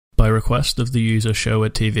request of the user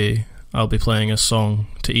SherwoodTV, I'll be playing a song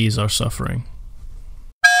to ease our suffering.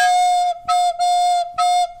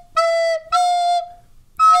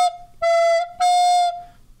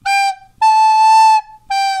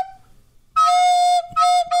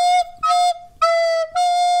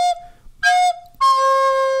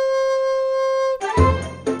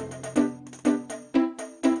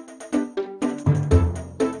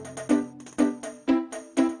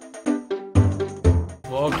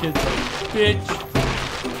 Well, kids, bitch,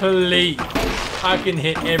 please. I can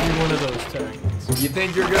hit every one of those targets. You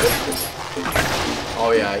think you're good?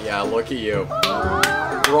 Oh yeah, look at you.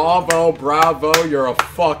 Bravo, bravo, you're a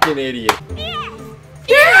fucking idiot.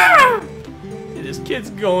 Yeah! This kid's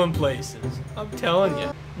going places. I'm telling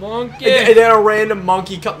you. Monkey! And then a random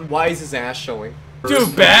monkey why is his ass showing?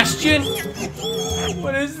 Dude, Bastion?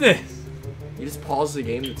 What is this? You just paused the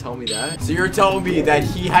game to tell me that? So you're telling me that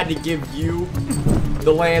he had to give you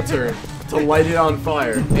the lantern to light it on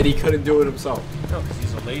fire, and he couldn't do it himself? No, because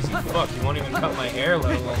he's a lazy fuck. He won't even cut my hair,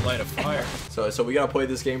 let alone light a fire. So we gotta play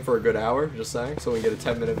this game for a good hour, just saying, so we get a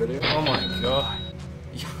 10-minute video. Oh my god.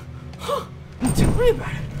 Tell me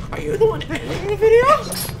about it. Are you the one editing the video?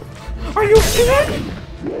 Are you kidding?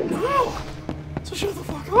 No. So shut the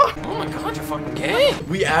fuck up. Oh my god, you're fucking gay.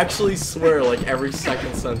 We actually swear like every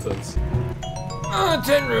second sentence.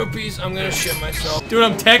 10 rupees. I'm gonna shit myself. Dude,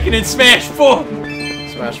 I'm teching in Smash 4.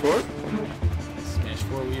 Smash 4? Smash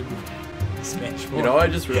 4, Smash 4. You know, I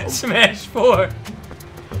just realized. Smash 4.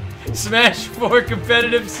 Smash 4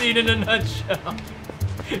 competitive scene in a nutshell.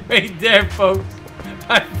 Right there, folks.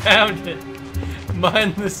 I found it.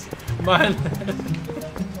 Mindless.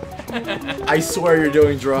 I swear you're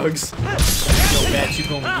doing drugs. No, Matt, you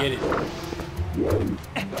gonna get it.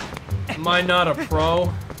 Am I not a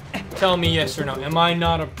pro? Tell me yes or no. Am I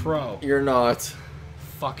not a pro? You're not.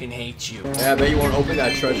 Fucking hate you. Yeah, I bet you won't open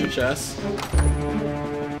that treasure chest.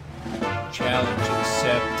 Challenge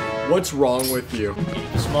accepted. What's wrong with you?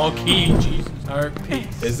 Small key, Jesus. Art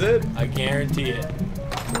piece. Is it? I guarantee it.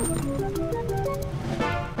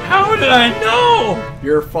 How did I know?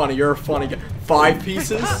 You're funny guy. 5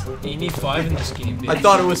 pieces? You need 5 in this game, bitch. I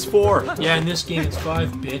thought it was 4. Yeah, in this game it's 5,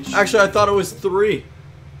 bitch. Actually, I thought it was 3.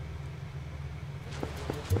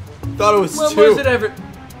 Thought it was 2. When was it ever?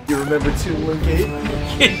 You remember 2 Link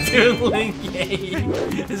 8? Dude, Link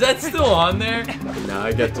 8. Is that still on there? Nah,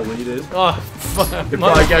 I got deleted. Oh, fuck. It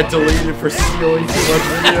probably got deleted for stealing too much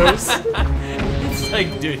videos. It's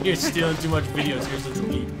like, dude, you're stealing too much videos. Here's a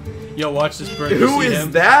delete. Yo, watch this bird. Who is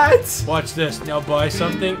that? Watch this. Now buy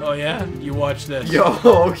something. Oh, yeah? You watch this. Yo,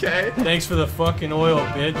 okay. Thanks for the fucking oil,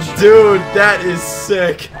 bitch. Dude, that is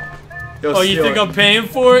sick. Yo, oh, you think I'm paying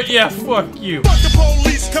for it? Yeah, fuck you. Fuck the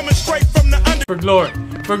police coming straight from the under. For glory.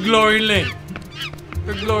 For glory link.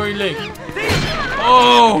 For glory link.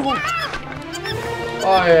 Oh!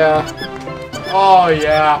 Oh, yeah. Oh,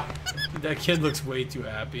 yeah. That kid looks way too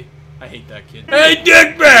happy. I hate that kid. Hey,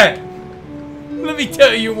 dickbag! Let me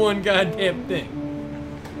tell you one goddamn thing.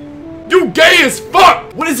 You gay as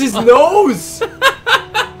fuck! What is his nose?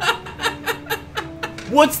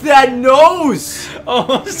 What's that nose?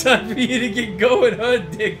 Almost time for you to get going, huh,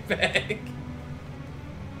 dickbag?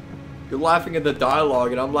 You're laughing at the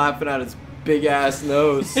dialogue, and I'm laughing at his big ass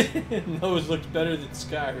nose. Nose looks better than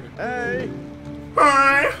Skyrim. Hey.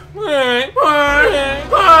 Hi. Hi.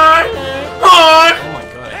 Hi. Hi. Oh my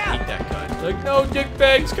god, I hate that guy. Like, no,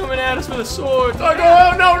 dickbag's coming at us with a sword.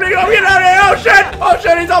 Oh no, Nico, get out of here! Oh shit! Oh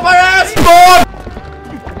shit, he's on my ass! Fuck!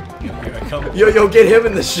 Here I come. Yo, get him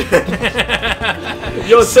in the shit.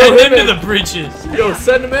 Yo, Send him to the bridges. Yo,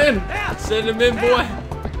 send him in. Send him in, boy.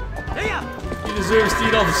 He deserves to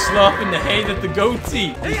eat all the slop and the hay that the goats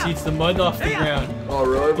eat. He just eats the mud off the ground. Oh,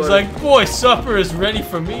 really? He's like, boy, supper is ready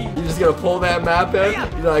for me. You're just gonna pull that map out?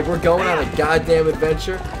 You're like, we're going on a goddamn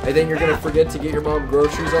adventure, and then you're gonna forget to get your mom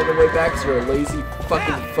groceries on the way back because you're a lazy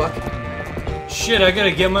fucking fuck. Shit, I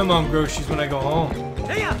gotta get my mom groceries when I go home.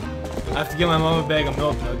 I have to get my mom a bag of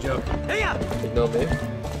milk, no joke. No, man.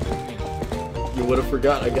 You would have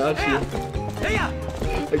forgot. I got you.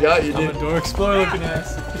 I got you, dude. I'm a door explorer looking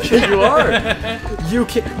ass. You are. You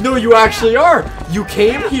can. No, you actually are. You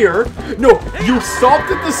came here. No, you stopped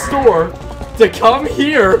at the store to come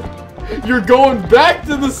here. You're going back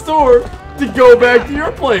to the store to go back to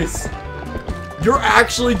your place. You're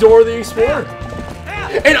actually Dora the Explorer.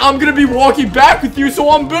 And I'm gonna be walking back with you, so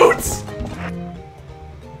I'm Boots.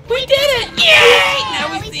 We did it! Yay! Now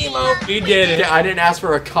we see him. We did it. Yeah, I didn't ask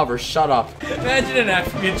for a cover. Shut up. Imagine an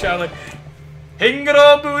African child like,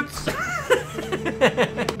 Hingara Boots.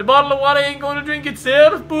 The bottle of water ain't gonna drink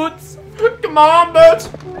itself, Boots. Come on, Boots.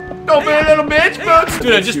 Don't be a little bitch, Boots.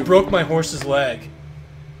 Dude, I just broke my horse's leg.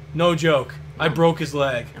 No joke. I broke his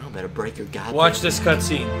leg. I better break your goddamn. Watch this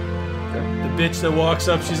cutscene. The bitch that walks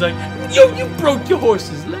up, she's like, "Yo, you broke your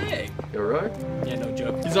horse's leg." You're right. Yeah, no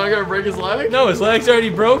joke. He's not gonna break his leg? No, his leg's already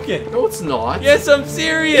broken. No, it's not. Yes, I'm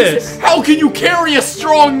serious. How can you carry a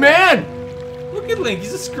strong man? Look at Link.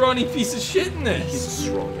 He's a scrawny piece of shit in He's this. a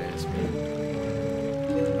strong ass man.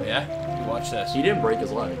 Yeah? You watch this. He didn't break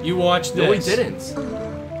his leg. You watch this. No, he didn't.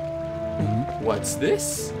 What's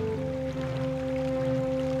this?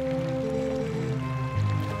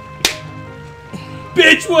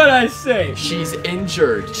 Bitch, what I say? She's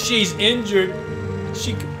injured. She's injured.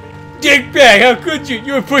 She... Dickbag, how could you?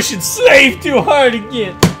 You were pushing Slave too hard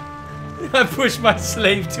again. I pushed my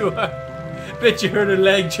Slave too hard. Bet you hurt her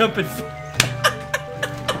leg jumping.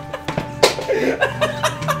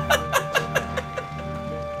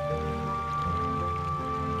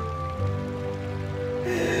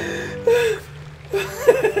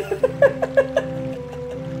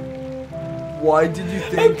 Why did you I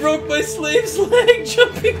think? broke my slave's leg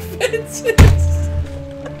jumping fences.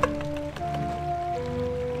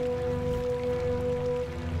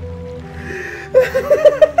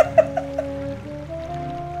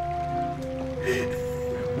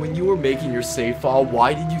 When you were making your save file,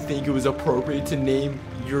 why did you think it was appropriate to name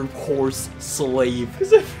your horse Slave?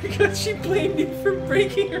 Because I forgot she blamed me for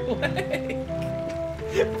breaking her leg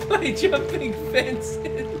by jumping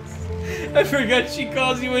fences. I forgot she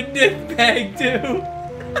calls you a dickbag too.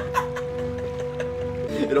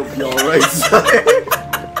 It'll be alright, son.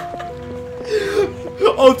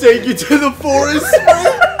 I'll take you to the forest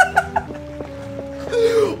spring.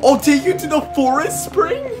 I'll take you to the forest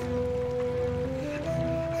spring?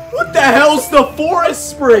 What the hell's the forest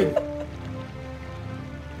spring?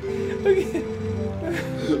 Okay.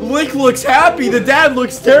 Link looks happy, the dad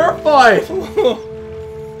looks terrified.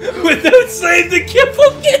 Without Slave, the kid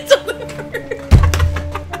will get delivered.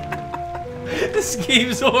 This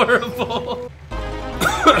game's horrible.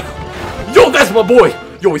 Yo, that's my boy.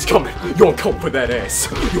 Yo, he's coming. Yo, I'm coming for that ass.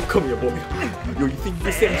 Yo, come here, boy. Yo, you think you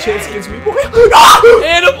can stand a chance against me, boy? Ah!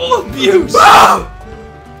 Animal abuse. Ah!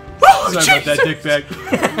 Oh, Sorry about that, dickbag.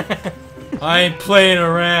 I ain't playing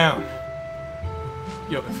around.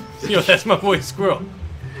 Yo, that's my boy Squirrel.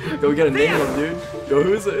 Yo, we gotta name him, dude. Yo,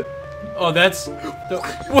 who's it? Oh, that's the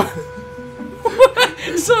what?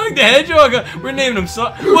 Sonic the Hedgehog. We're naming him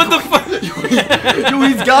Sonic. What the fuck? Yo,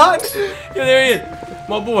 he's gone. Yeah, there he is.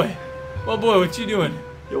 My boy, what you doing?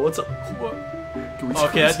 Yo, what's up? What? Yo,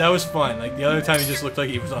 Okay, that was fun. Like the other time, he just looked like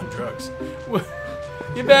he was on drugs. What?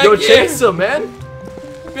 Get back Yo, here, chase him, man.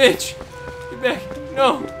 bitch. Get back.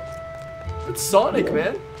 No. It's Sonic,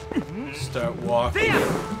 man. Start walking. I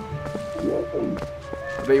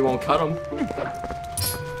bet you won't cut him.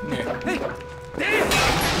 Here.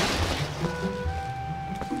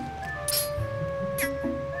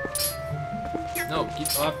 No,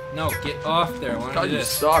 get off. No, get off there. I want to God, do you this.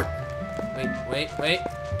 suck. Wait.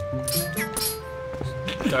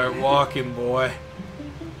 Start walking, boy.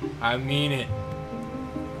 I mean it.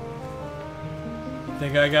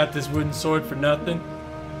 Think I got this wooden sword for nothing?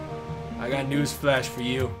 I got news flash for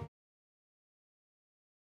you.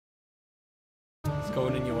 It's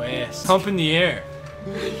going in your ass. Pump in the air.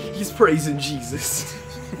 He's praising Jesus.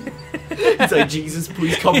 He's like, Jesus,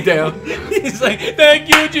 please come down. He's like, thank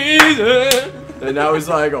you, Jesus. And now he's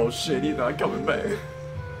like, oh shit, he's not coming back.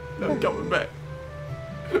 Not coming back.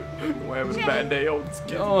 We're having a bad day. All these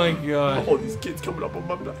kids. Oh my god. All these kids coming up on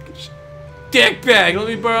my back and shit. Dickbag, let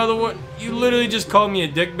me borrow the one. You literally just called me a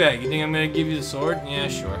dickbag. You think I'm gonna give you the sword? Yeah,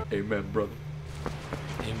 sure. Amen, brother.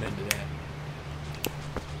 Amen to that.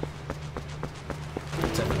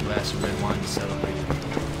 Let's have a glass of red wine to celebrate.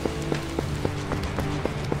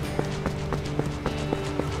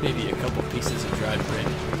 Maybe a couple pieces of dried bread.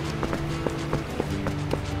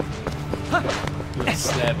 A little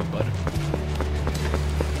slab of butter.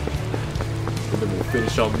 And then we'll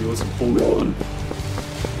finish our meal with some holy water.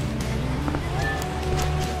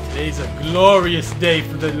 Today's a glorious day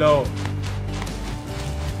for the Lord.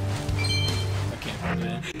 I can't put it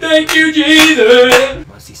in. Thank you, Jesus!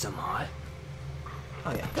 Wanna see something hot?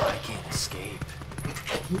 Oh yeah, I can't escape.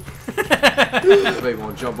 Wait,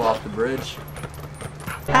 won't jump off the bridge.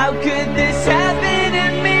 How could this happen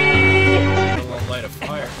to me? I won't light a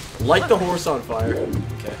fire. Light the horse on fire.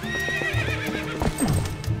 Okay.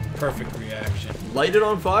 Perfect reaction. Light it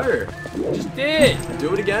on fire. Just did!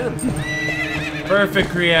 Do it again.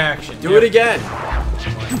 Perfect reaction. Do it again.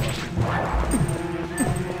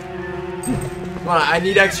 Come on, I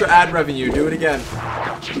need extra ad revenue. Do it again.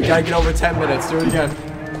 We gotta get over 10 minutes. Do it again.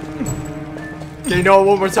 Okay, no,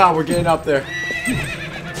 one more time. We're getting up there.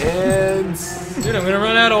 And... Dude, I'm gonna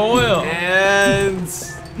run out of oil. And...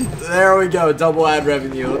 There we go. Double ad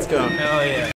revenue. Let's go. Hell yeah.